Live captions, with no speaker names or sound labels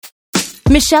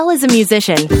Michelle is a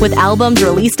musician with albums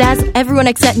released as Everyone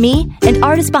Except Me and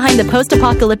artist behind the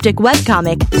post-apocalyptic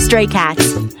webcomic Stray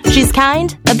Cats. She's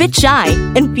kind, a bit shy,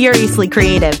 and furiously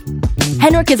creative.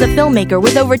 Henrik is a filmmaker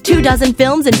with over 24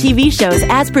 films and TV shows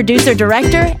as producer,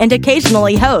 director, and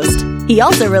occasionally host. He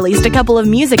also released a couple of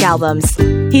music albums.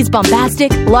 He's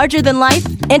bombastic, larger than life,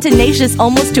 and tenacious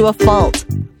almost to a fault.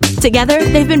 Together,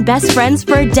 they've been best friends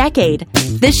for a decade.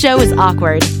 This show is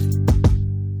awkward.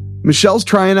 Michelle's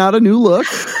trying out a new look.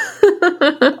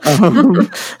 I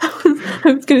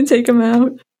was going to take him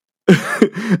out.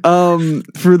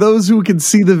 For those who can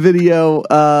see the video,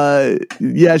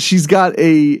 she's got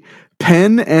a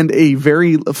pen and a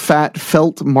very fat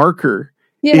felt marker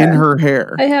in her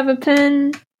hair. I have a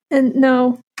pen and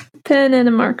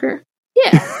a marker.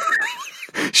 Yeah.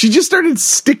 She just started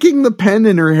sticking the pen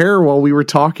in her hair while we were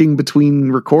talking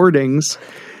between recordings.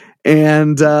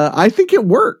 And I think it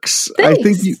works.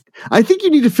 Thanks. I think you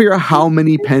need to figure out how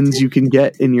many pens you can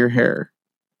get in your hair.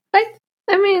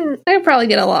 I mean, I could probably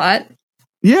get a lot.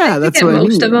 Yeah, that's what I mean.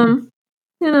 Most of them,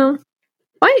 No,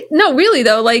 really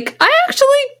though. Like, I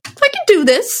can do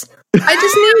this. I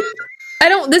just need.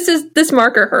 This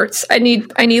marker hurts. I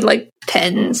need like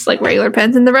pens, like regular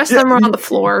pens, and the rest of them are on the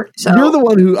floor. So you're the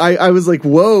one who I was like,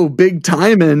 whoa, big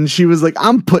time, and she was like,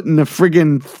 I'm putting a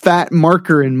friggin' fat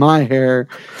marker in my hair.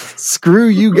 Screw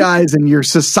you guys and your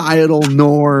societal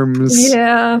norms.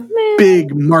 Yeah, man.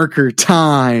 Big marker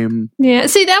time. Yeah,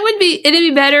 see, it'd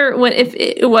be better if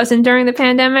it wasn't during the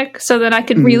pandemic, so that I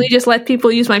could really just let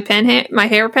people use my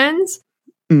hair pens,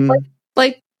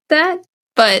 like that.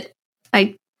 But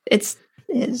it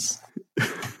is.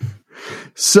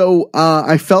 So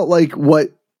I felt like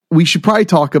we should probably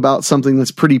talk about something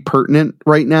that's pretty pertinent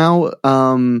right now.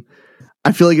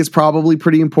 I feel like it's probably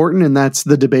pretty important, and that's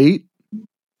the debate.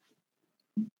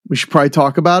 We should probably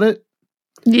talk about it.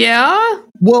 Yeah.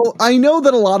 Well, I know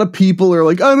that a lot of people are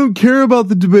like, I don't care about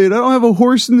the debate. I don't have a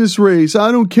horse in this race.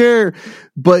 I don't care.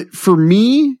 But for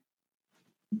me,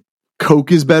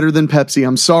 Coke is better than Pepsi.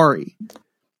 I'm sorry.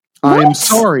 What? I'm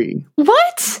sorry.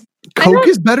 What? Coke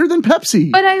is better than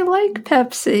Pepsi. But I like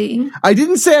Pepsi. I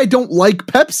didn't say I don't like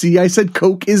Pepsi. I said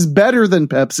Coke is better than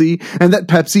Pepsi, and that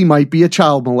Pepsi might be a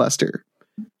child molester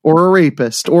or a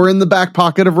rapist or in the back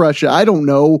pocket of Russia. I don't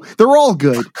know. They're all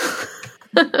good.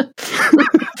 The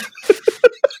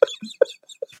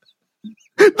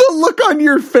look on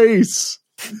your face.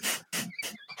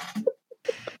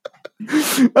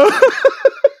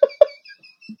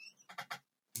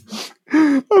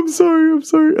 I'm sorry.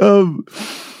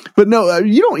 But no,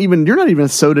 you're not even a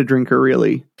soda drinker,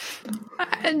 really.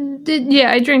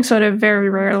 I drink soda very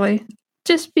rarely,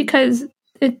 just because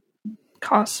it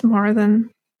costs more than.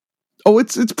 Oh,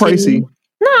 it's pricey. No,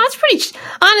 it's pretty.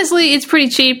 Honestly, it's pretty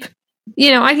cheap.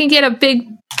 I can get a big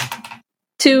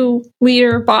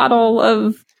 2-liter bottle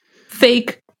of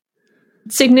fake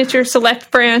Signature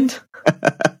Select brand,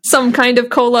 some kind of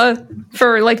cola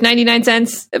for like 99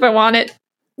 cents if I want it.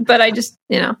 But I just,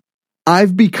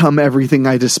 I've become everything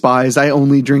I despise. I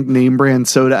only drink name brand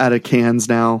soda out of cans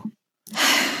now.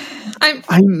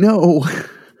 I know.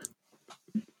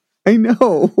 I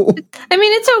know. I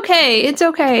mean, it's okay. It's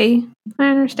okay. I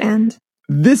understand.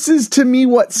 This is, to me,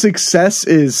 what success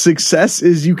is. Success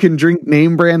is you can drink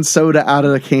name brand soda out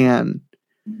of a can.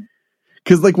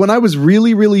 Because, like, when I was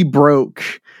really, really broke,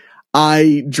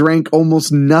 I drank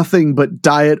almost nothing but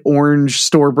Diet Orange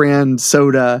store brand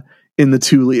soda in the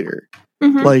 2-liter.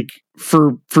 Mm-hmm. Like,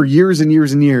 for years and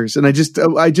years and years. And I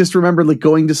just remember, like,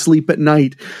 going to sleep at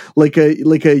night like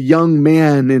a young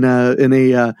man in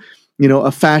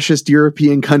a fascist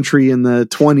European country in the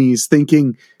 1920s,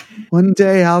 thinking, one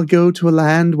day I'll go to a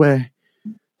land where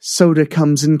soda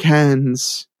comes in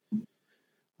cans,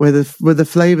 where the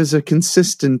flavors are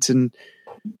consistent,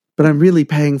 but I'm really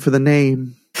paying for the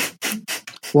name.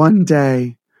 One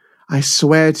day, I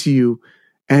swear to you,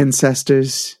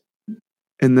 ancestors.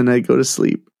 And then I go to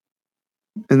sleep.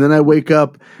 And then I wake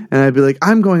up and I'd be like,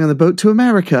 I'm going on the boat to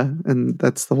America. And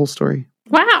that's the whole story.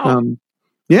 Wow.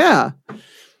 Yeah.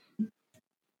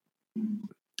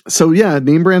 So yeah,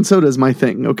 name brand soda is my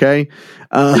thing. Okay.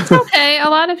 It's okay. A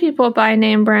lot of people buy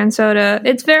name brand soda.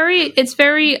 It's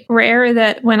very rare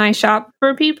that when I shop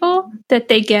for people that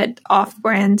they get off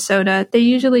brand soda. They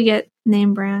usually get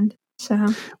name brand. So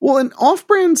well, an off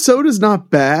brand soda is not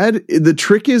bad. The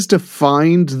trick is to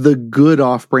find the good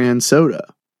off brand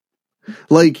soda.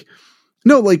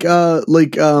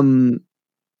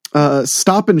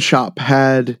 Stop and Shop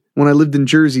had, when I lived in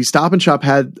Jersey, Stop and Shop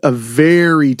had a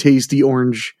very tasty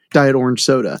Diet Orange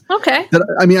soda. Okay.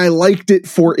 I liked it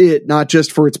for it, not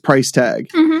just for its price tag.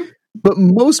 Mm-hmm. But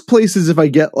most places, if I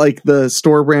get like the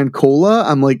store brand cola,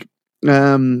 I'm like,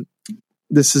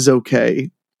 this is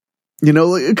okay. You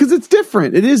know, because it's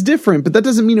different. It is different, but that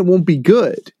doesn't mean it won't be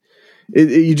good.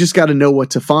 You just got to know what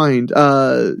to find.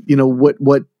 You know,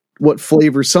 what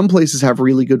flavors. Some places have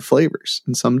really good flavors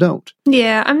and some don't.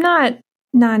 Yeah, I'm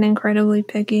not incredibly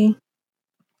picky.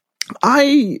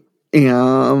 I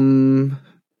am.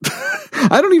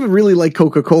 I don't even really like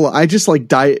Coca-Cola. I just like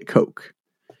Diet Coke.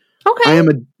 Okay.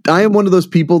 I am one of those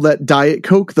people that Diet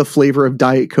Coke, the flavor of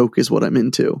Diet Coke is what I'm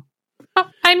into.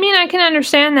 I mean, I can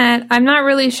understand that. I'm not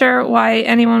really sure why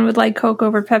anyone would like Coke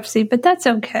over Pepsi, but that's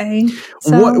okay.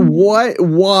 So.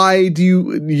 Why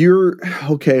do you're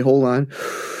okay, hold on.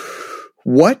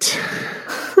 What?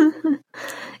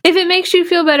 If it makes you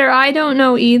feel better, I don't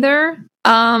know either.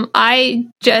 I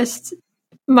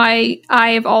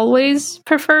have always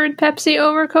preferred Pepsi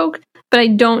over Coke, but I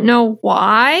don't know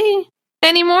why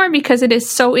anymore because it is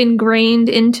so ingrained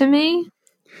into me.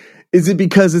 Is it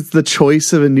because it's the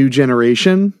choice of a new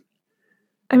generation?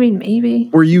 I mean, maybe.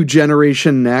 Were you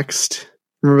Generation Next?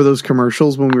 Remember those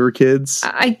commercials when we were kids?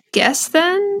 I guess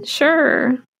then,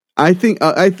 sure. I think,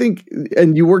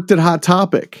 and you worked at Hot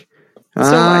Topic.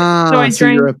 So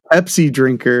you're a Pepsi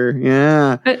drinker,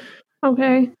 yeah.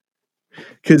 Okay.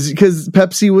 Because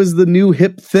Pepsi was the new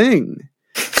hip thing,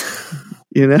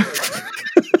 you know.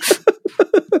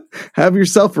 Have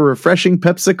yourself a refreshing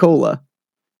Pepsi-Cola.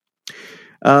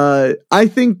 I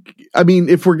think, I mean,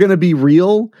 if we're gonna be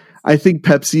real, I think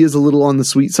Pepsi is a little on the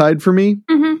sweet side for me.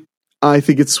 Mm-hmm. I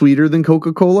think it's sweeter than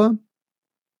Coca-Cola.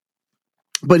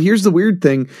 But here's the weird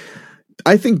thing: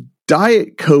 I think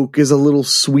Diet Coke is a little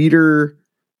sweeter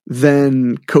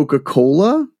than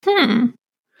Coca-Cola.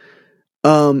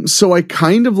 So I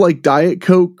kind of like Diet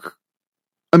Coke.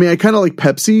 I mean, I kind of like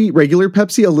Pepsi, regular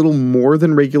Pepsi, a little more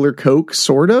than regular Coke,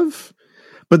 sort of.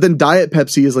 But then Diet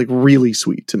Pepsi is like really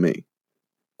sweet to me.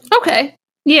 Okay.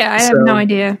 Yeah, I have no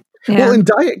idea. Yeah. Well, in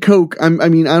Diet Coke, I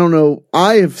mean, I don't know.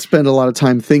 I have spent a lot of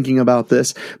time thinking about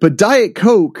this, but Diet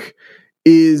Coke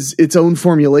is its own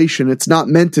formulation. It's not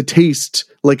meant to taste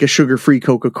like a sugar-free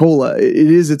Coca-Cola. It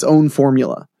is its own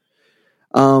formula.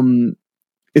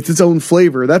 It's its own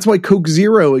flavor. That's why Coke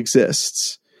Zero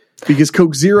exists. Because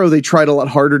Coke Zero, they tried a lot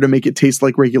harder to make it taste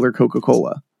like regular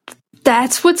Coca-Cola.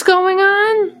 That's what's going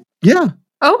on? Yeah.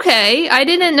 Okay, I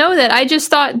didn't know that. I just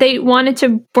thought they wanted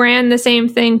to brand the same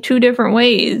thing two different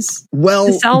ways. Well,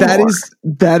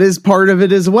 that is part of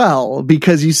it as well,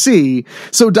 because you see,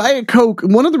 so Diet Coke,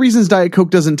 one of the reasons Diet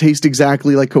Coke doesn't taste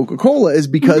exactly like Coca-Cola is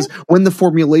because when the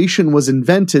formulation was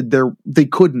invented, they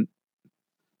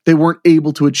weren't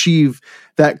able to achieve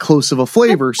that close of a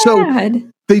flavor. So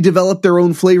they developed their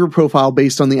own flavor profile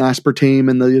based on the aspartame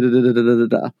and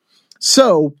the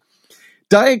So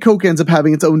Diet Coke ends up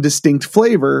having its own distinct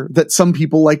flavor that some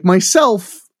people like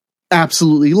myself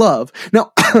absolutely love.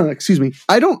 Now, excuse me,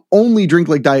 I don't only drink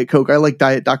like Diet Coke. I like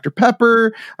Diet Dr.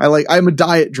 Pepper. I'm a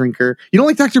diet drinker. You don't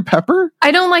like Dr. Pepper?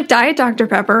 I don't like Diet Dr.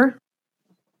 Pepper.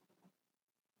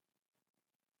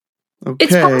 Okay.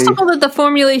 It's possible that the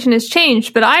formulation has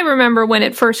changed, but I remember when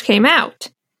it first came out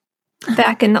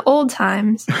back in the old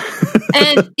times.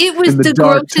 And it was the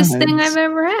grossest thing I've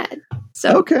ever had.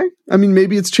 So. Okay. I mean,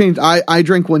 maybe it's changed. I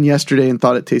drank one yesterday and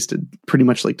thought it tasted pretty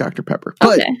much like Dr. Pepper.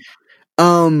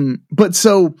 But,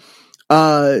 so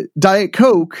Diet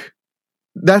Coke,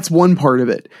 that's one part of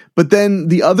it. But then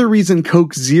the other reason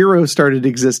Coke Zero started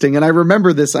existing, and I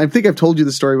remember this, I think I've told you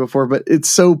the story before, but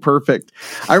it's so perfect.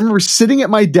 I remember sitting at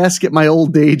my desk at my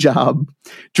old day job,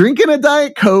 drinking a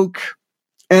Diet Coke,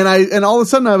 and all of a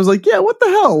sudden I was like, yeah, what the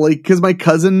hell? Like, cause my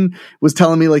cousin was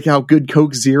telling me like how good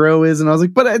Coke Zero is. And I was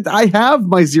like, but I have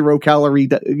my 0 calorie,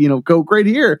 Coke right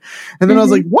here. And then I was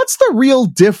like, what's the real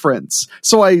difference?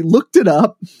 So I looked it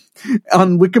up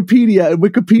on Wikipedia, and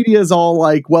Wikipedia is all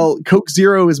like, well, Coke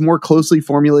Zero is more closely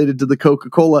formulated to the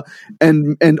Coca-Cola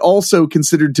and also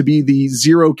considered to be the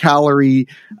 0 calorie,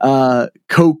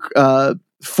 Coke,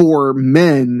 for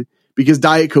men, because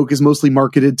Diet Coke is mostly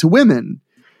marketed to women.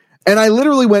 And I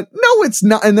literally went, no, it's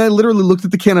not. And then I literally looked at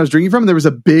the can I was drinking from, and there was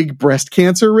a big breast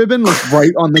cancer ribbon like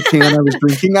right on the can I was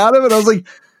drinking out of. And I was like,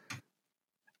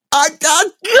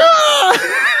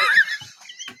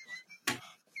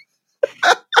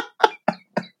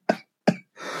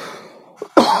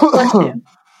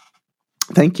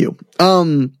 Thank you.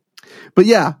 But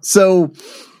yeah, so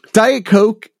Diet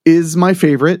Coke is my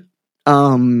favorite.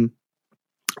 I'm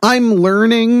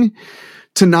learning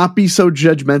to not be so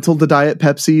judgmental to Diet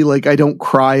Pepsi. Like, I don't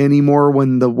cry anymore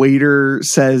when the waiter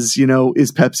says,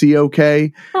 is Pepsi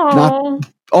okay?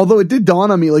 Although it did dawn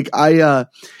on me, like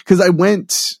cause I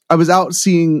was out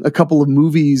seeing a couple of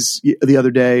movies the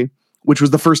other day, which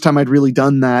was the first time I'd really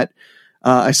done that.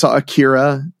 I saw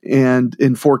Akira and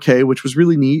in 4K, which was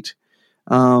really neat.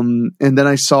 And then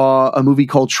I saw a movie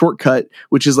called Shortcut,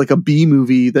 which is like a B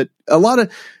movie that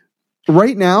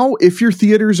right now, if your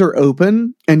theaters are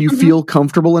open and you feel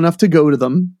comfortable enough to go to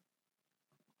them,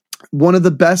 one of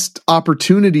the best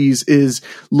opportunities is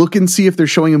look and see if they're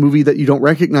showing a movie that you don't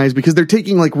recognize, because they're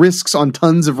taking like risks on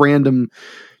tons of random,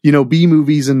 B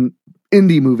movies and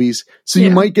indie movies. So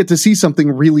you might get to see something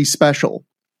really special.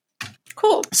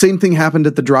 Cool. Same thing happened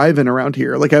at the drive-in around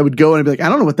here. Like I would go and I'd be like, I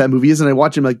don't know what that movie is. And I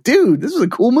watch it and I'm like, dude, this is a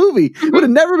cool movie. It would have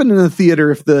never been in the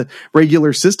theater if the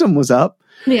regular system was up.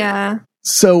 Yeah.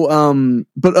 So,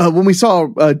 but when we saw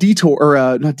not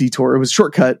Detour, it was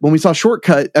Shortcut. When we saw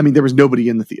Shortcut, I mean, there was nobody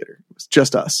in the theater. It was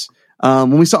just us.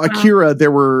 When we saw Akira,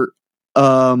 there were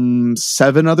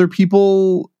 7 other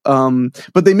people,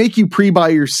 but they make you pre-buy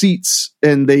your seats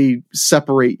and they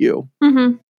separate you.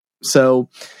 Mm-hmm. So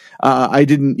I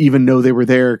didn't even know they were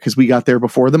there because we got there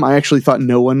before them. I actually thought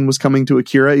no one was coming to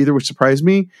Akira either, which surprised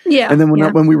me. Yeah. And then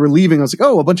when we were leaving, I was like,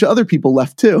 oh, a bunch of other people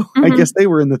left too. Mm-hmm. I guess they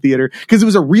were in the theater because it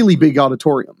was a really big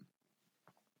auditorium.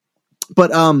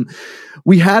 But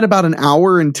we had about an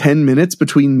hour and 10 minutes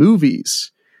between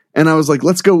movies. And I was like,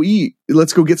 let's go eat.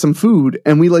 Let's go get some food.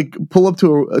 And we like pull up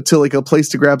to like a place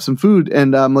to grab some food.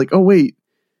 And I'm like, oh, wait.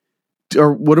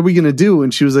 Or what are we going to do?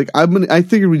 And she was like, I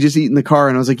figured we just eat in the car.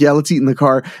 And I was like, yeah, let's eat in the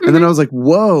car. Mm-hmm. And then I was like,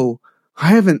 whoa, I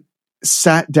haven't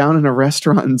sat down in a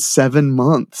restaurant in 7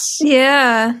 months.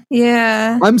 Yeah.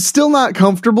 Yeah. I'm still not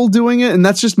comfortable doing it. And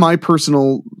that's just my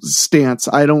personal stance.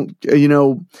 I don't,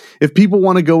 if people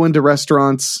want to go into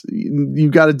restaurants,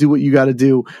 you got to do what you got to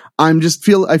do. I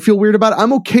feel weird about it.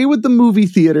 I'm okay with the movie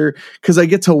theater because I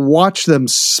get to watch them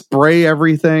spray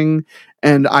everything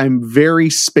and I'm very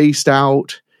spaced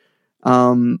out.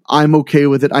 I'm okay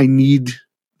with it. I need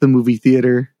the movie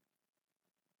theater.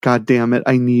 God damn it.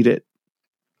 I need it.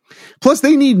 Plus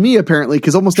they need me apparently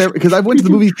because I've went to the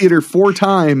movie theater 4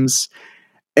 times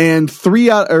and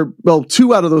 2 out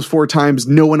of those 4 times,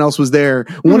 no one else was there.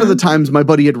 One of the times my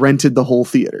buddy had rented the whole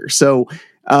theater. So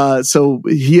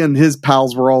he and his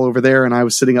pals were all over there and I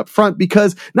was sitting up front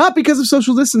not because of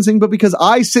social distancing, but because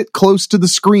I sit close to the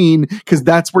screen because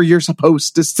that's where you're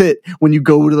supposed to sit when you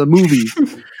go to the movie.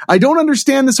 I don't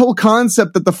understand this whole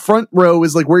concept that the front row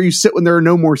is like where you sit when there are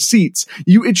no more seats.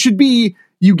 It should be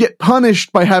you get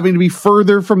punished by having to be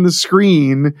further from the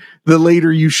screen the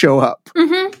later you show up.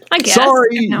 Mm-hmm. I guess.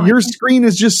 Sorry, your screen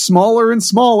is just smaller and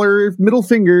smaller. Middle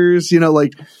fingers,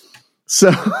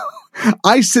 so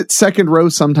I sit second row,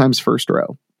 sometimes first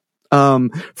row.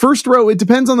 First row, it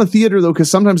depends on the theater though, because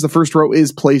sometimes the first row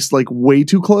is placed like way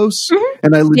too close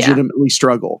and I legitimately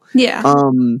struggle. Yeah.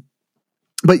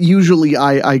 But usually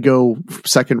I go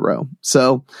second row.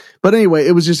 So, but anyway,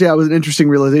 it was just, it was an interesting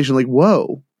realization. Like,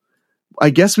 whoa, I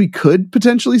guess we could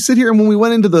potentially sit here. And when we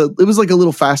went into it was like a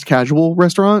little fast casual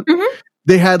restaurant. Mm-hmm.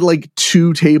 They had like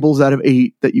 2 tables out of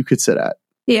 8 that you could sit at.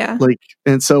 Yeah.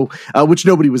 And so, which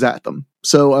nobody was at them.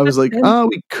 So I was like, oh,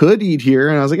 we could eat here.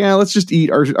 And I was like, yeah, let's just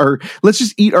eat our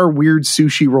weird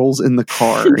sushi rolls in the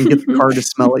car and get the car to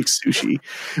smell like sushi,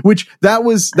 which that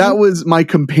was my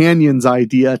companion's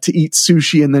idea, to eat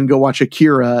sushi and then go watch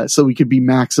Akira so we could be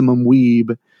maximum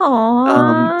weeb.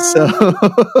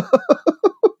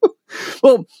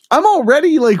 Well, I'm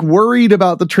already like worried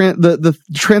about the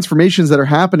transformations that are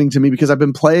happening to me because I've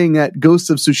been playing at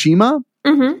Ghosts of Tsushima.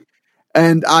 Mm-hmm.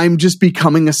 And I'm just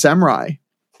becoming a samurai.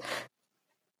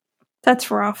 That's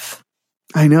rough.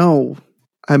 I know.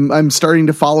 I'm starting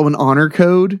to follow an honor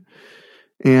code,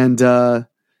 and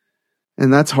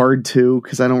that's hard too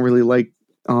because I don't really like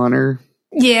honor.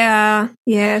 Yeah,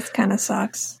 it kind of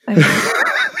sucks. But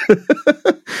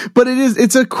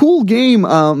it's a cool game.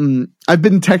 I've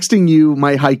been texting you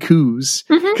my haikus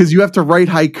because you have to write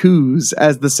haikus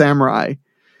as the samurai.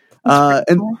 Cool.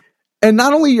 And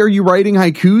not only are you writing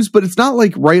haikus, but it's not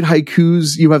like write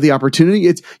haikus, you have the opportunity.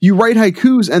 It's you write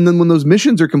haikus, and then when those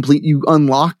missions are complete, you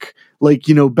unlock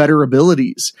better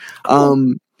abilities.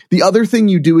 Cool. The other thing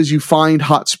you do is you find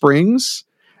hot springs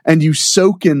and you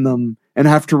soak in them and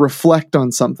have to reflect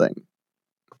on something.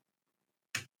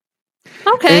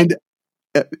 Okay. And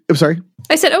I'm sorry.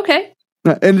 I said okay.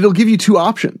 And it'll give you 2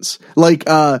 options.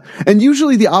 And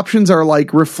usually the options are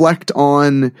like reflect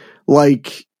on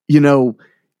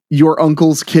your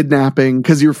uncle's kidnapping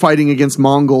because you're fighting against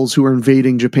Mongols who are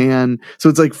invading Japan. So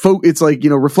it's like,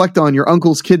 reflect on your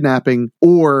uncle's kidnapping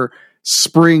or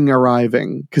spring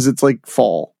arriving because it's like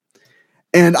fall.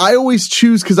 And I always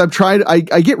choose because I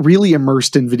get really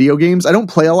immersed in video games. I don't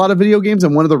play a lot of video games.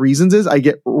 And one of the reasons is I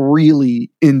get really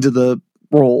into the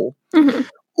role. Mm-hmm.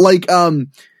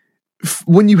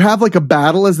 when you have like a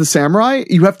battle as the samurai,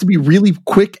 you have to be really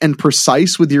quick and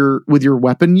precise with your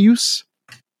weapon use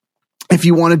if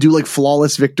you want to do like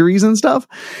flawless victories and stuff.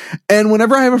 And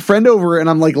whenever I have a friend over and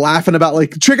I'm like laughing about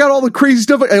like, check out all the crazy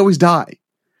stuff, I always die.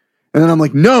 And then I'm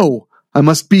like, no, I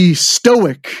must be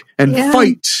stoic and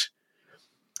fight.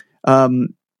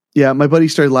 Yeah, my buddy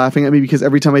started laughing at me because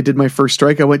every time I did my first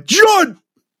strike, I went, John!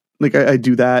 Like I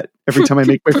do that every time I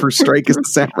make my first strike as the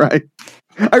samurai.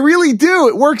 I really do.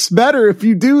 It works better if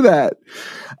you do that.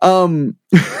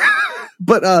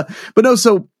 But no,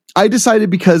 so I decided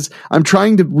because I'm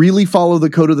trying to really follow the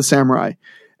code of the samurai.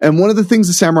 And one of the things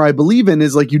the samurai believe in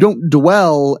is like you don't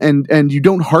dwell and you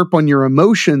don't harp on your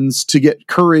emotions to get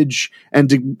courage and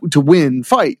to win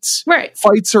fights. Right.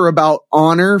 Fights are about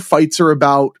honor. Fights are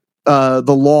about the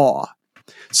law.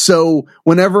 So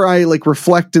whenever I like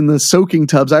reflect in the soaking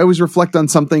tubs, I always reflect on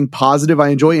something positive I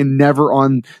enjoy and never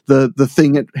on the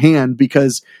thing at hand,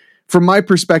 because from my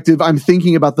perspective, I'm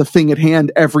thinking about the thing at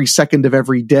hand every second of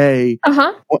every day.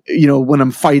 You know, when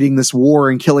I'm fighting this war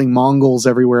and killing Mongols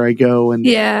everywhere I go and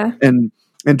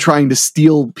and trying to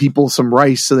steal people some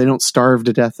rice so they don't starve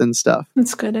to death and stuff.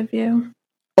 That's good of you.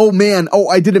 Oh man. Oh,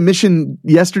 I did a mission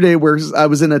yesterday where I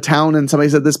was in a town and somebody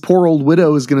said this poor old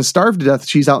widow is going to starve to death.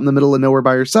 She's out in the middle of nowhere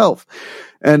by herself.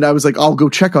 And I was like, I'll go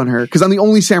check on her because I'm the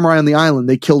only samurai on the island.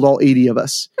 They killed all 80 of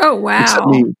us. Oh, wow. Except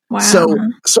me. Wow.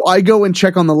 So I go and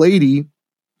check on the lady.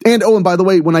 And by the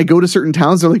way, when I go to certain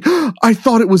towns, they're like, oh, I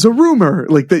thought it was a rumor.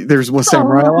 Like there's a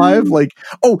samurai alive. Like,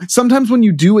 sometimes when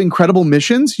you do incredible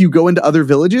missions, you go into other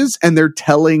villages and they're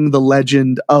telling the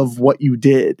legend of what you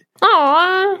did.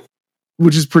 Aww.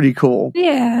 Which is pretty cool.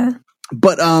 Yeah.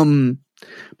 But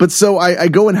so I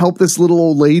go and help this little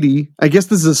old lady. I guess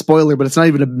this is a spoiler, but it's not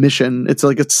even a mission. It's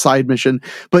like a side mission.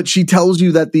 But she tells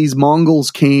you that these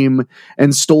Mongols came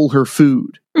and stole her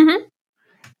food. Mm-hmm.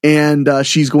 And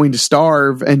she's going to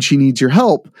starve and she needs your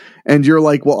help. And you're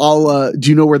like, well,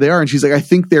 do you know where they are? And she's like, I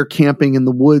think they're camping in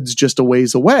the woods just a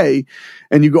ways away.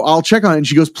 And you go, I'll check on it. And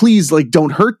she goes, please, like,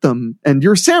 don't hurt them. And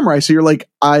you're a samurai. So you're like,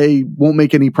 I won't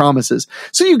make any promises.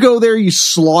 So you go there, you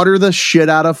slaughter the shit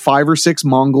out of 5 or 6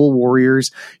 Mongol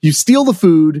warriors. You steal the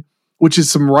food, which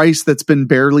is some rice that's been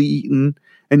barely eaten.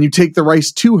 And you take the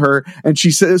rice to her. And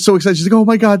she's so excited. She's like, oh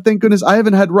my God, thank goodness. I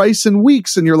haven't had rice in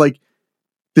weeks. And you're like,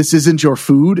 this isn't your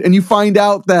food. And you find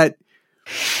out that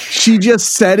she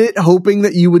just said it hoping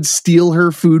that you would steal her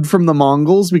food from the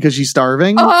Mongols because she's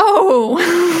starving.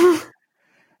 Oh.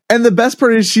 And the best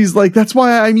part is she's like, that's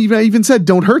why I even said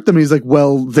don't hurt them. And he's like,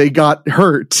 well, they got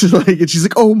hurt. And she's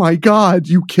like, oh my God,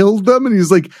 you killed them? And he's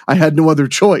like, I had no other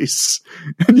choice.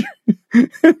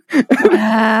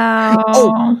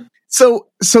 Wow. So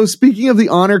speaking of the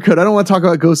honor code, I don't want to talk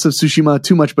about Ghost of Tsushima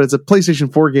too much, but it's a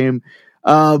PlayStation 4 game.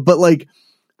 But like,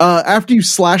 after you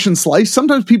slash and slice,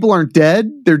 sometimes people aren't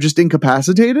dead. They're just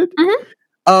incapacitated.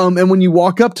 Mm-hmm. And when you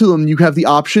walk up to them, you have the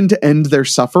option to end their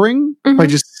suffering by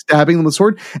just stabbing them with a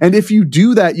sword. And if you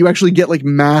do that, you actually get like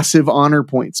massive honor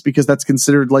points because that's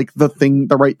considered like the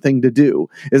right thing to do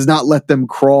is not let them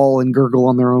crawl and gurgle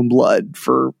on their own blood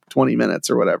for 20 minutes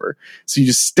or whatever. So you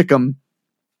just stick them.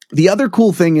 The other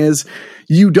cool thing is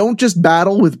you don't just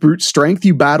battle with brute strength,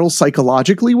 you battle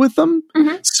psychologically with them.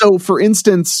 Mm-hmm. So for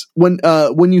instance,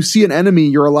 when you see an enemy,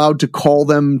 you're allowed to call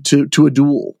them to a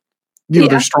duel. You know,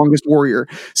 their strongest warrior.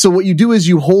 So what you do is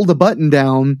you hold a button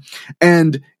down,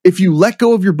 and if you let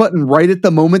go of your button right at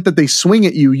the moment that they swing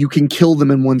at you, you can kill them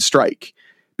in one strike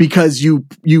because you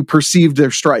perceived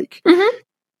their strike. Mm-hmm.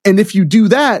 And if you do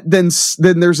that, then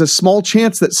there's a small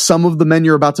chance that some of the men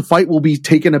you're about to fight will be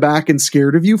taken aback and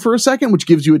scared of you for a second, which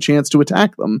gives you a chance to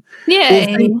attack them.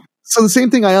 Yay. So the same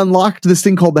thing, I unlocked this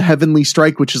thing called the Heavenly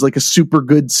Strike, which is like a super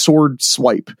good sword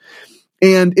swipe.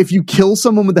 And if you kill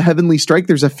someone with the Heavenly Strike,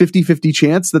 there's a 50-50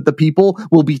 chance that the people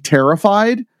will be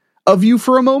terrified of you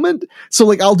for a moment. So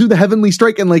like I'll do the Heavenly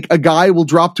Strike and like a guy will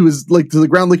drop to the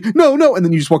ground like no, and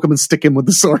then you just walk up and stick him with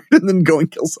the sword and then go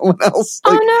and kill someone else.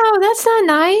 Like, oh no, that's not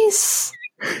nice.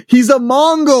 He's a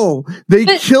Mongol. They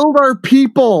killed our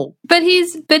people. But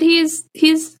he's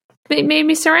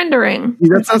maybe surrendering.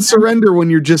 That's not surrender when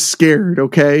you're just scared,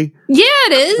 okay? Yeah,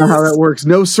 it is. That's not how that works.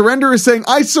 No, surrender is saying,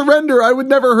 I surrender, I would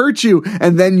never hurt you.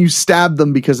 And then you stab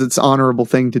them because it's an honorable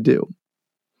thing to do.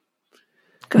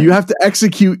 Good. You have to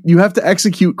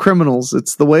execute criminals.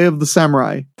 It's the way of the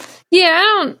samurai.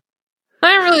 Yeah,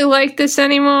 I don't really like this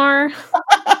anymore.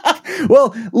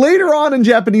 Well, later on in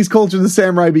Japanese culture, the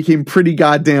samurai became pretty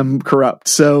goddamn corrupt.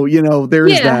 So, there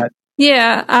is that.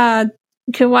 Yeah,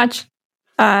 you can watch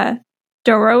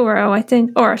Dororo, I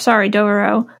think.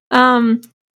 Dororo.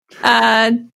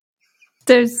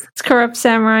 There's corrupt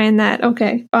samurai in that.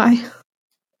 Okay, bye.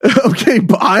 Okay,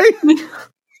 bye.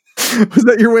 Was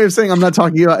that your way of saying I'm not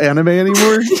talking about anime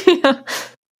anymore? Yeah.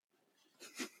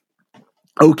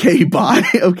 Okay, bye.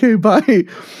 Okay, bye.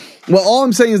 Well, all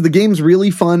I'm saying is the game's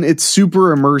really fun. It's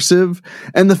super immersive.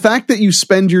 And the fact that you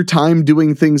spend your time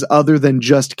doing things other than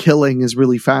just killing is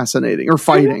really fascinating. Or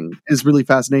fighting is really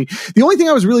fascinating. The only thing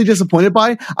I was really disappointed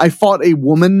by, I fought a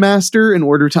woman master in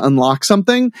order to unlock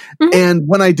something. And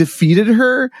when I defeated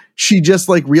her, she just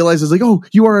like realizes like, oh,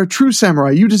 you are a true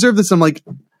samurai. You deserve this. I'm like,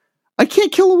 I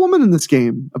can't kill a woman in this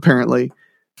game, apparently.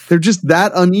 They're just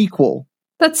that unequal.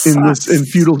 That's in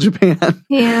feudal Japan.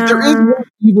 Yeah. There is one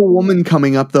evil woman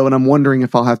coming up though, and I'm wondering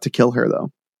if I'll have to kill her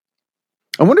though.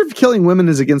 I wonder if killing women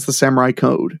is against the samurai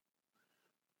code.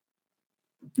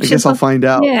 I guess I'll find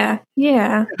out. Yeah.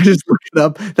 I just look it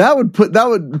up. That would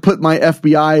put my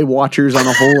FBI watchers on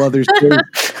a whole other stage.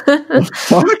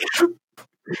 Fuck? Does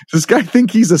this guy think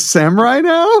he's a samurai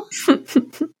now?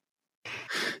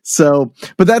 So,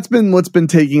 but that's been what's been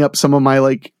taking up some of my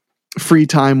like free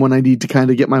time when I need to kind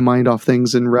of get my mind off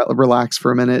things and relax for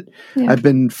a minute. Yeah. I've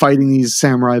been fighting these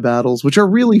samurai battles, which are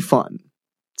really fun.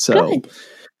 So,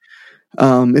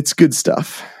 it's good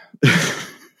stuff.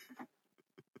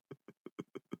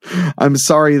 I'm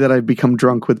sorry that I've become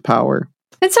drunk with power.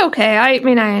 It's okay. I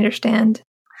mean, I understand.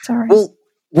 Sorry. Well,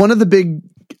 one of the big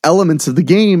elements of the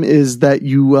game is that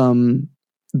you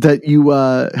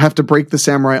have to break the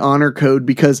samurai honor code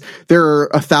because there are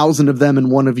 1,000 of them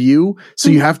and one of you. So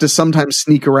you have to sometimes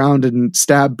sneak around and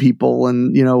stab people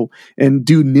and, you know, and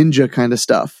do ninja kind of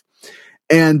stuff.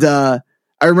 And,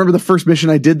 I remember the first mission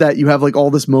I did that, you have like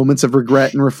all this moments of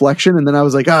regret and reflection. And then I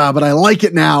was like, but I like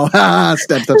it now.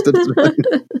 Step.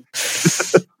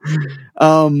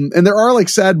 And there are like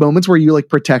sad moments where you like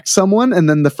protect someone. And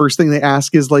then the first thing they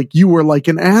ask is like, you were like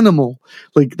an animal.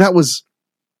 Like that was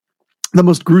the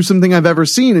most gruesome thing I've ever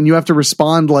seen. And you have to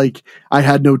respond like I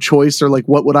had no choice or like,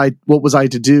 what was I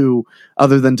to do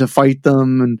other than to fight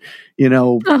them? And, you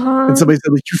know, and somebody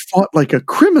said like, you fought like a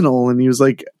criminal. And he was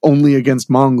like, only against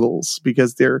Mongols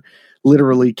because they're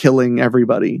literally killing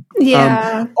everybody.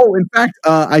 Yeah. In fact,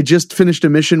 I just finished a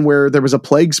mission where there was a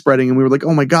plague spreading and we were like,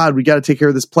 oh my God, we got to take care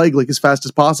of this plague like as fast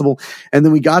as possible. And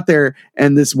then we got there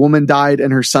and this woman died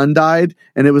and her son died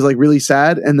and it was like really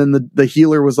sad. And then the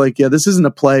healer was like, yeah, this isn't a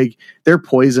plague. They're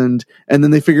poisoned. And then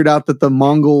they figured out that the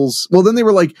Mongols, well, then they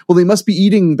were like, well, they must be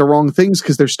eating the wrong things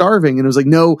because they're starving. And it was like,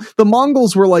 no, the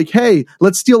Mongols were like, hey,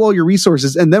 let's steal all your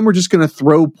resources. And then we're just going to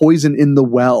throw poison in the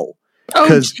well. Oh,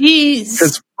 jeez.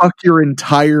 Because fuck your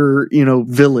entire, you know,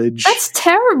 village. That's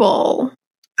terrible.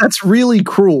 That's really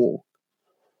cruel.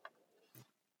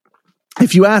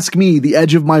 If you ask me, the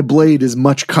edge of my blade is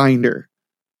much kinder.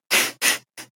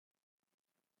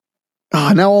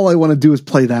 Now all I want to do is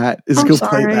play that. Play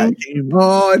that game.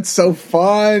 Oh, it's so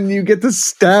fun. You get to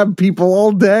stab people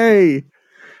all day.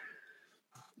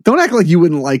 Don't act like you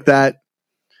wouldn't like that.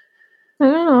 I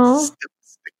don't know.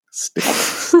 Stick.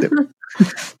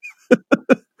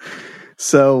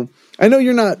 So I know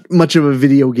you're not much of a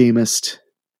video gamist.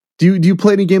 Do you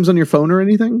play any games on your phone or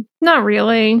anything? Not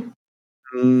really.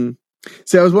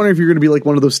 See, I was wondering if you're going to be like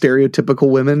one of those stereotypical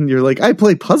women. You're like, I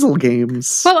play puzzle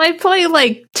games. Well, I play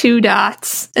like 2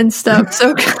 dots and stuff,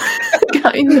 so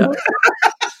kind of.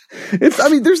 There's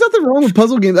nothing wrong with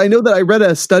puzzle games. I know that I read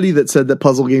a study that said that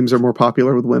puzzle games are more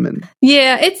popular with women.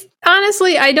 Yeah, it's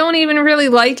honestly, I don't even really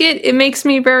like it. It makes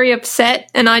me very upset,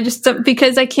 and I just,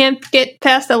 because I can't get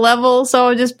past a level, so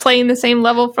I'm just playing the same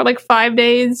level for like 5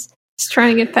 days, just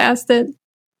trying to get past it.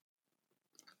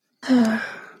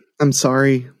 I'm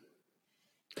sorry.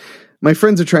 My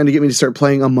friends are trying to get me to start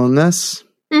playing Among Us,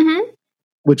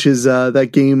 which is that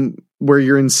game where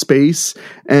you're in space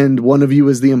and one of you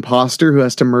is the imposter who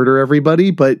has to murder everybody.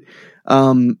 But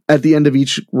at the end of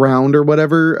each round or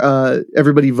whatever,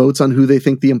 everybody votes on who they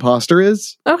think the imposter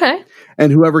is. Okay.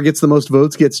 And whoever gets the most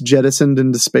votes gets jettisoned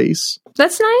into space.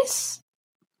 That's nice.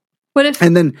 What if?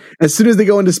 And then as soon as they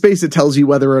go into space, it tells you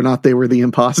whether or not they were the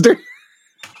imposter.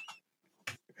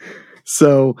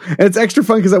 So it's extra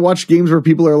fun because I watch games where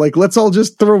people are like, let's all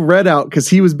just throw Red out because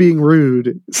he was being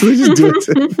rude. So they just do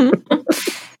it.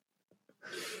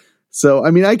 So,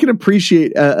 I mean, I can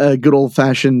appreciate a good old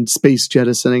fashioned space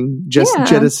jettisoning.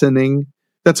 Jettisoning.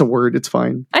 That's a word. It's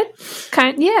fine.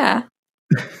 Yeah.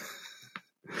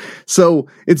 So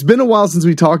it's been a while since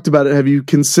we talked about it. Have you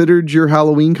considered your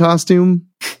Halloween costume?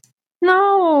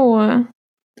 No.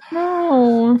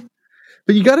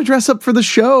 But you got to dress up for the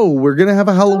show. We're going to have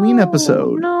a Halloween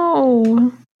episode.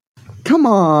 No. Come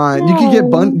on. You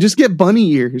can just get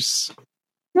bunny ears.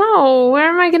 No. Where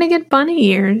am I going to get bunny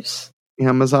ears?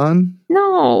 Amazon?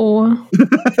 No.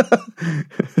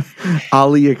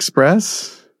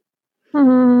 AliExpress?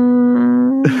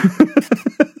 I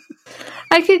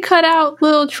could cut out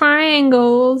little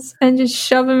triangles and just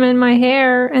shove them in my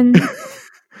hair, and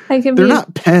I could. They're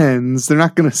not pens. They're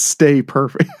not going to stay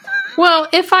perfect. Well,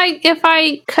 if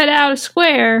I cut out a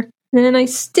square and then I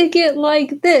stick it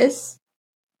like this,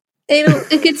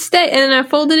 it could stay, and then I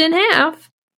fold it in half.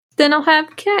 Then I'll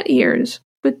have cat ears,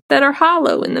 but that are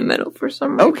hollow in the middle for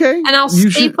some reason. Okay, and I'll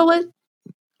staple it.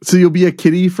 So you'll be a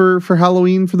kitty for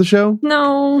Halloween for the show?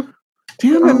 No.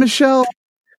 Damn it, Michelle.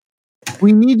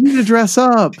 We need you to dress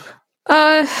up.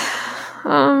 No.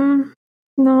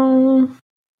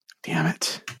 Damn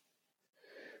it.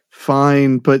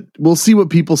 Fine, but we'll see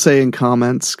what people say in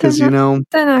comments, because, they're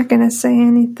not going to say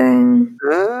anything.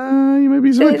 You might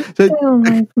be surprised. They don't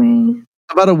like me.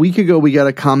 About a week ago, we got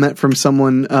a comment from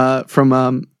someone,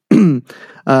 someone in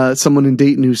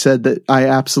Dayton who said that I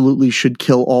absolutely should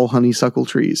kill all honeysuckle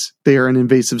trees. They are an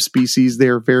invasive species. They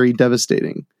are very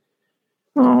devastating.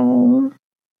 Oh.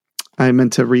 I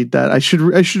meant to read that. I should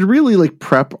really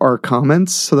prep our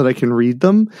comments so that I can read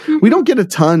them. Mm-hmm. We don't get a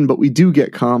ton, but we do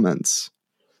get comments.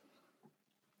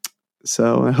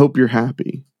 So I hope you're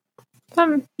happy.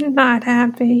 I'm not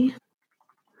happy.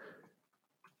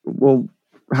 Well,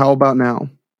 how about now?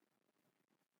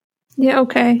 Yeah,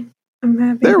 okay. I'm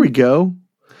happy. There we go.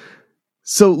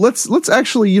 So let's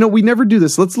actually, we never do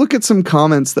this. Let's look at some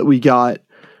comments that we got.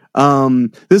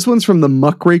 This one's from the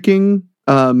Muckraking,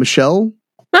 Michelle.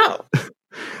 Oh.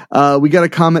 We got a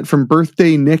comment from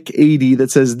Birthday Nick 80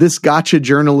 that says, "This gotcha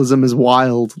journalism is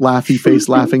wild. Laughy face,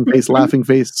 laughing face, laughing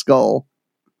face, skull."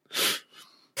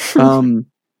 And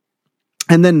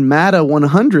then Mata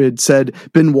 100 said,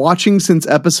 "Been watching since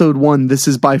episode 1. This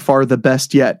is by far the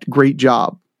best yet. Great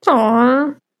job."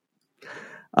 Aww.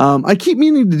 I keep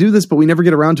meaning to do this, but we never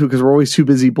get around to it because we're always too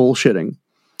busy bullshitting.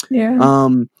 Yeah.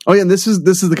 Oh yeah, and this is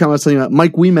the comment I was telling you about.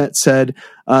 Mike Weemet said,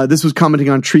 this was commenting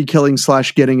on tree killing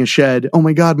 / getting a shed. Oh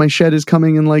my god, my shed is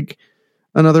coming in like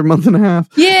another month and a half.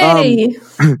 Yay!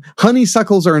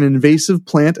 Honeysuckles are an invasive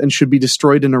plant and should be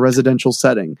destroyed in a residential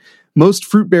setting. Most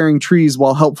fruit-bearing trees,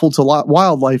 while helpful to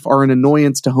wildlife, are an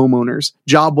annoyance to homeowners.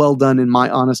 Job well done, in my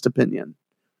honest opinion.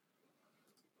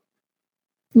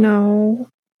 No.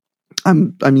 I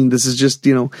mean, this is just,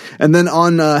 and then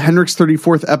on Henrik's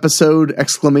 34th episode, ! 1!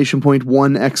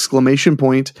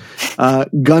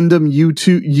 Gundam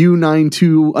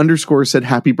U92 _ said,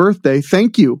 "Happy birthday.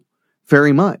 Thank you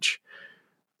very much."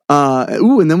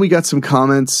 And then we got some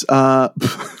comments.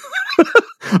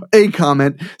 A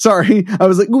comment. Sorry. I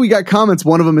was like, we got comments.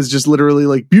 One of them is just literally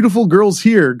like, "Beautiful girls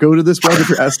here. Go to this web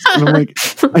address." And I'm like,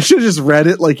 I should have just read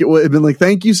it. Like, it would have been like,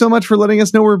 "Thank you so much for letting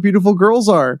us know where beautiful girls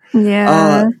are."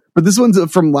 Yeah. But this one's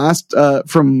from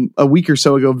a week or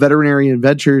so ago, Veterinarian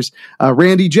Ventures.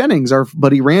 Randy Jennings, our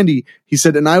buddy Randy, he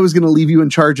said, "And I was going to leave you in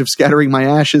charge of scattering my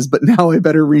ashes, but now I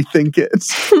better rethink it."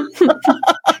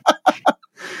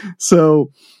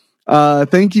 So,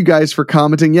 thank you guys for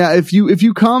commenting. Yeah, if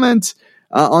you comment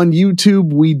on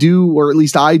YouTube, we do, or at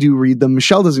least I do, read them.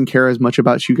 Michelle doesn't care as much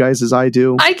about you guys as I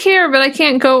do. I care, but I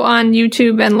can't go on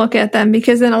YouTube and look at them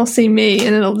because then I'll see me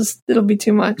and it'll be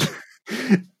too much.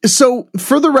 So,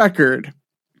 for the record,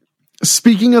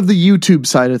 speaking of the YouTube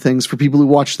side of things, for people who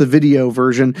watch the video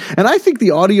version, and I think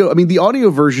the audio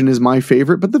version is my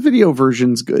favorite, but the video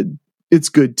version's good. It's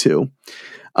good too.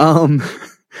 But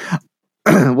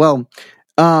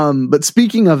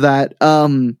speaking of that,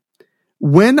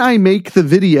 when I make the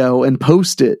video and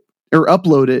post it or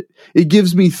upload it, it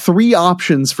gives me 3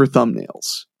 options for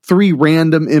thumbnails. 3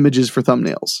 random images for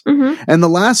thumbnails. Mm-hmm. And the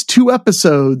last 2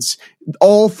 episodes,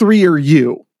 all 3 are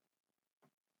you.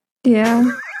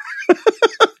 Yeah.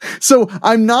 So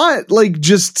I'm not like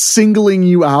just singling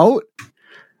you out.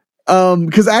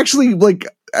 Because actually, like,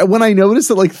 when I notice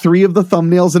that like 3 of the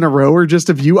thumbnails in a row are just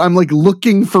of you, I'm like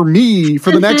looking for me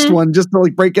for the next one just to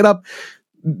like break it up.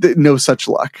 No such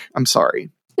luck. I'm sorry.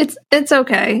 It's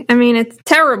okay. I mean, it's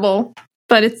terrible,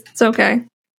 but it's okay.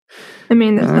 I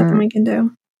mean, there's nothing we can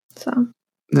do. So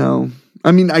no,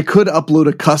 I mean, I could upload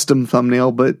a custom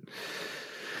thumbnail, but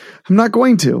I'm not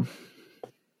going to.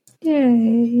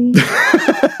 Yay.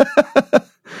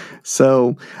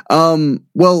 So,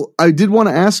 well, I did want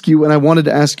to ask you, and I wanted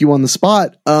to ask you on the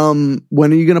spot, when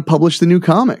are you going to publish the new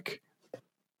comic?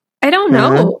 I don't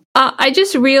know. I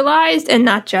just realized, and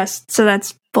not just, so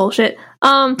that's bullshit.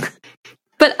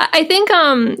 But I think,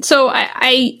 so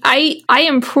I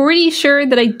am pretty sure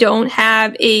that I don't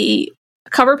have a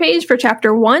cover page for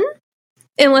chapter 1,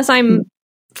 unless I'm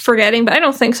forgetting, but I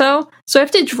don't think so. So I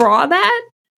have to draw that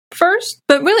first,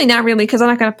 but really not really, because I'm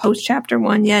not going to post chapter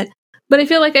 1 yet. But I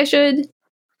feel like I should.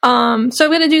 So I'm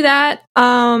going to do that.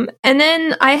 And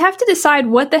then I have to decide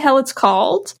what the hell it's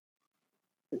called.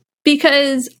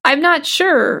 because I'm not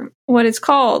sure what it's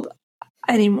called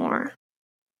anymore.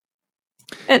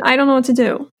 And I don't know what to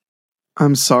do.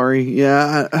 I'm sorry.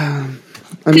 Yeah.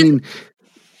 I mean,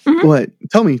 what?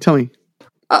 Tell me.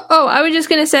 I was just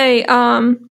going to say,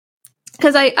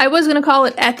 because I was going to call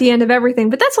it At the End of Everything,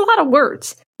 but that's a lot of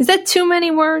words. Is that too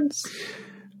many words?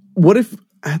 What if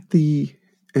at the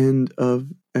end of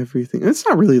everything? It's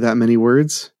not really that many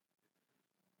words.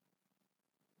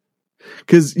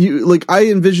 Because I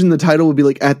envision the title would be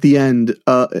like at the end,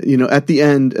 at the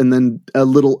end, and then a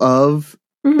little of,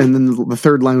 and then the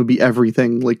third line would be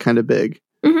everything, like kind of big.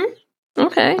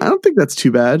 Okay. I don't think that's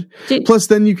too bad. Plus,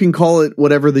 then you can call it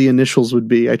whatever the initials would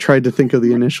be. I tried to think of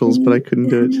the initials, but I couldn't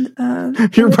do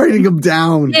it. You're writing them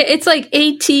down. It's like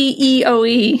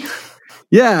ATEOE.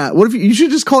 Yeah. What if you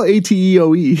should just call it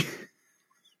ATEOE?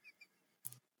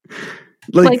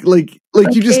 Like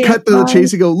you just cut to the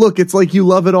chase and go, look, it's like you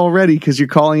love it already because you're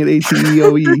calling it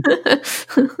ATEOE.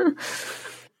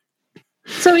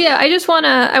 So yeah, I want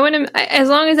to, as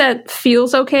long as that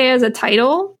feels okay as a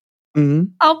title,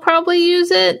 I'll probably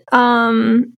use it.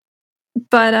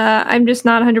 But I'm just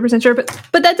not 100% sure.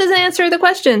 But that doesn't answer the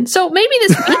question. So maybe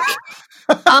this week,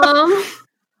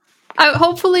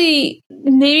 hopefully,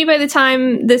 maybe by the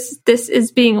time this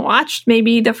is being watched,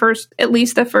 maybe at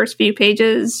least the first few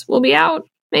pages will be out.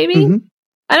 Maybe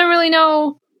I don't really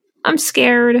know. I'm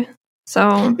scared.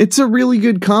 So it's a really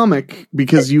good comic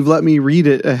because you've let me read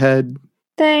it ahead.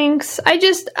 Thanks. I'd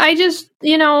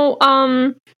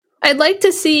like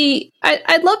to see.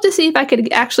 I'd love to see if I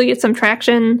could actually get some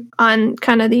traction on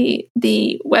kind of the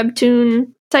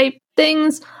webtoon type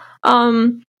things.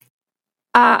 I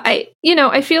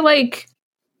feel like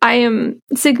I am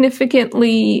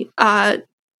significantly that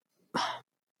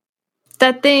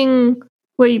thing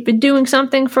where you've been doing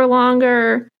something for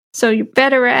longer, so you're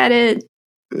better at it.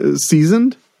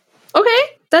 Seasoned? Okay,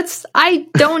 I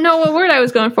don't know what word I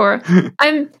was going for.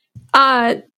 I'm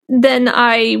than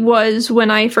I was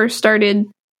when I first started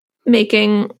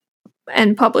making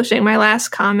and publishing my last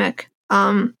comic.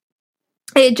 I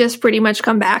had just pretty much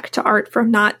come back to art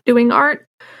from not doing art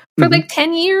for like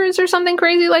 10 years or something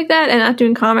crazy like that, and not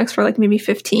doing comics for like maybe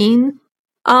 15.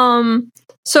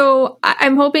 So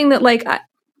I'm hoping that like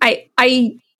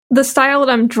I the style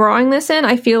that I'm drawing this in,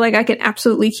 I feel like I can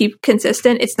absolutely keep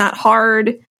consistent. It's not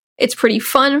hard. It's pretty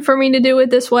fun for me to do it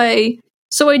this way.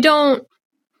 So I don't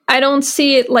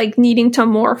see it like needing to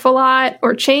morph a lot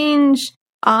or change,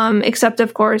 except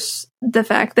of course the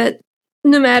fact that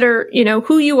no matter,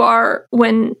 who you are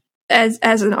when as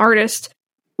an artist,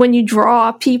 when you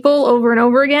draw people over and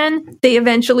over again, they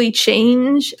eventually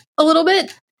change a little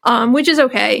bit, which is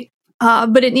okay.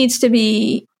 But it needs to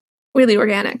be really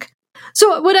organic.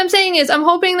 So what I'm saying is I'm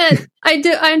hoping that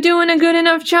I'm doing a good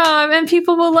enough job and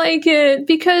people will like it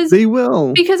because they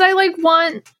will. Because I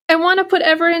want to put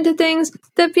effort into things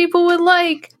that people would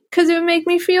like because it would make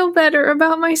me feel better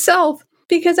about myself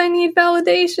because I need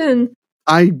validation.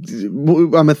 I'm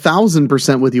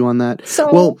 1,000% with you on that.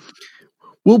 So, well,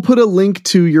 we'll put a link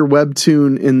to your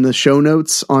webtoon in the show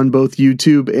notes on both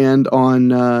YouTube and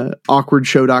on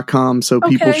awkwardshow.com. So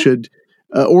people should,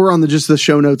 or on just the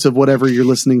show notes of whatever you're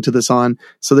listening to this on.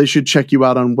 So they should check you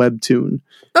out on Webtoon.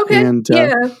 Okay. And,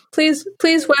 please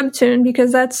Webtoon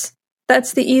because that's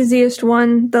the easiest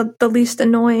one, the least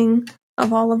annoying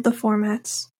of all of the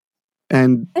formats.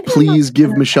 And please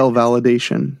give Michelle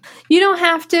validation. You don't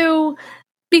have to,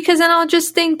 because then I'll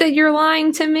just think that you're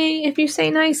lying to me if you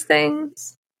say nice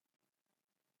things.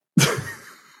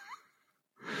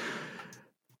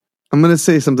 I'm going to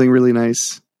say something really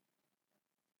nice.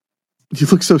 You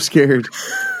look so scared.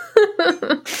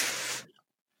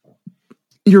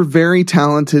 You're very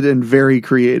talented and very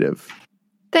creative.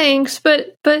 Thanks,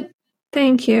 but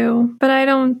thank you. But I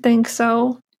don't think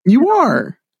so. You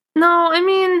are. No, I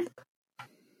mean,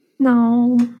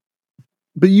 no.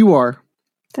 But you are.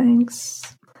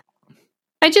 Thanks.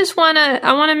 I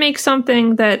want to make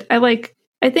something that I like.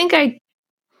 I think I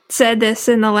said this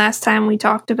in the last time we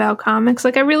talked about comics.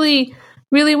 Like, I really,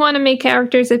 really want to make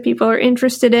characters that people are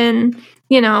interested in,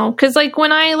 because like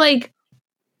when I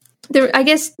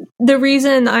guess the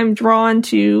reason I'm drawn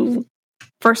to,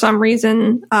 for some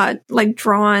reason, like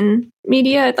drawn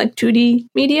media, like 2D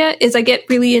media, is I get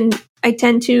really I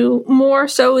tend to, more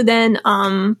so than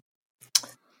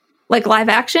like live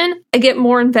action, I get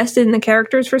more invested in the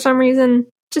characters for some reason,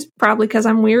 just probably because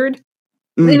I'm weird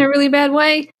in a really bad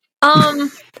way.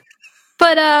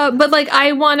 But like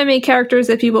I want to make characters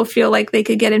that people feel like they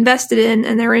could get invested in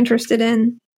and they're interested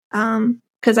in.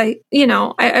 Because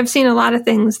I've seen a lot of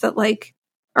things that like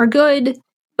are good,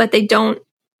 but they don't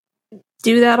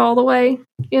do that all the way,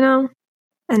 and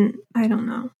I don't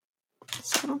know.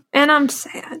 So, and I'm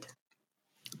sad.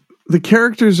 The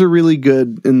characters are really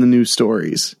good in the new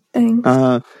stories. Thanks.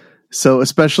 So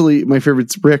especially my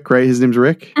favorite's Rick, right? His name's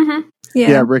Rick. Mm-hmm.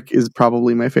 Yeah, Rick is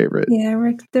probably my favorite. Yeah,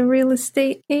 Rick, the real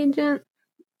estate agent.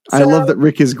 I love that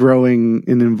Rick is growing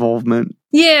in involvement.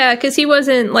 Yeah, because he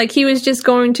wasn't like, he was just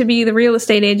going to be the real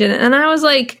estate agent. And I was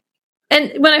like,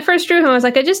 and when I first drew him, I was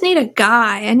like, I just need a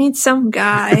guy. I need some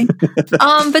guy.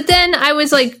 But then I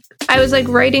was like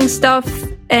writing stuff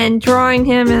and drawing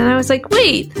him, and I was like,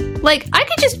 wait, like I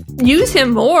could just use him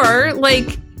more,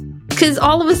 like, because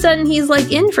all of a sudden he's like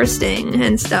interesting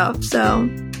and stuff. So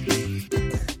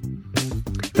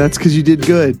that's because you did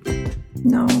good.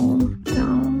 No.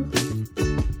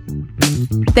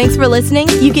 Thanks for listening.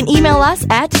 You can email us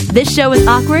at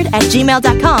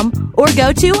thisshowIsAwkward@gmail.com or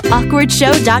go to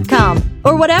awkwardshow.com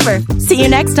or whatever. See you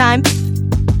next time.